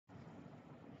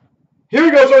Here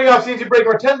we go, starting off CNC break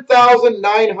number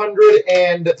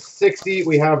 10,960.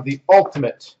 We have the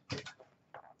ultimate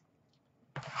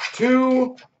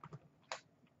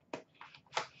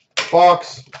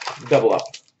 2-box double up.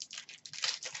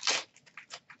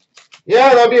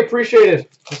 Yeah, that'd be appreciated.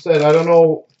 I said, I don't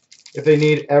know if they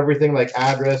need everything like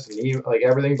address and like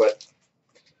everything, but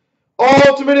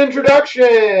ultimate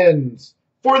introductions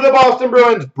for the Boston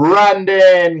Bruins,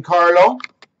 Brandon Carlo.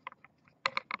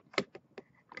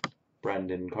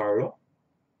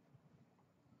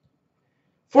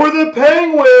 For the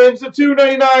Penguins, the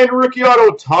 /299 rookie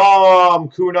auto, Tom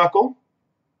Kuhnhackl.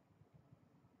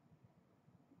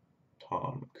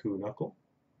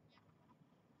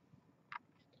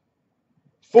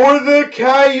 For the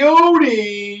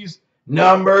Coyotes,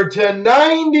 number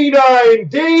 /99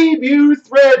 debut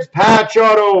threads patch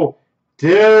auto,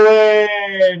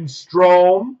 Dylan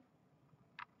Strome.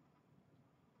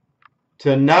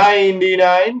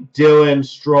 /99 Dylan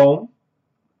Strome.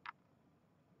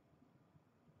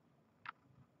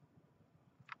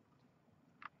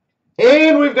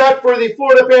 And we've got for the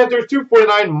Florida Panthers,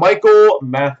 249 Michael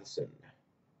Matheson.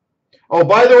 Oh,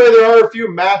 by the way, there are a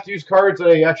few Matthews cards that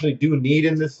I actually do need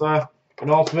in this in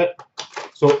Ultimate.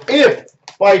 So if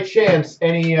by chance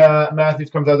any Matthews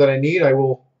comes out that I need, I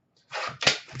will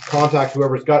contact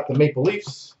whoever's got the Maple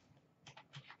Leafs,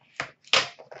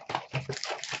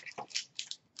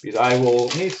 because I will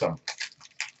need some.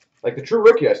 Like the true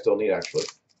rookie I still need, actually,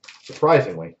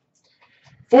 surprisingly.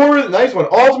 For the nice one,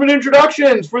 ultimate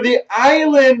introductions for the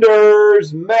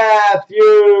Islanders,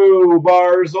 Matthew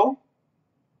Barzal.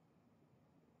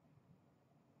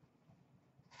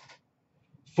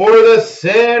 For the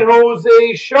San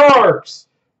Jose Sharks,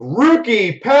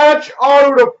 rookie patch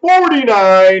auto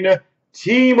 /49,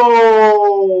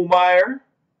 Timo Meier.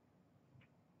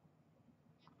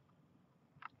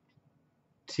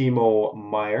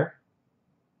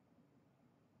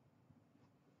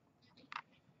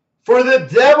 For the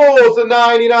Devils, the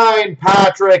 /99,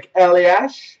 Patrick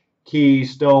Elias,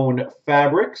 Keystone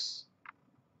Fabrics.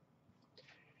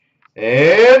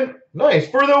 And nice,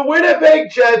 for the Winnipeg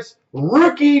Jets,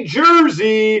 rookie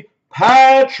jersey,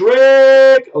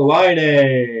 Patrick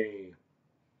Laine.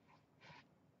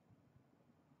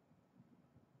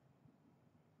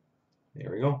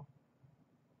 There we go.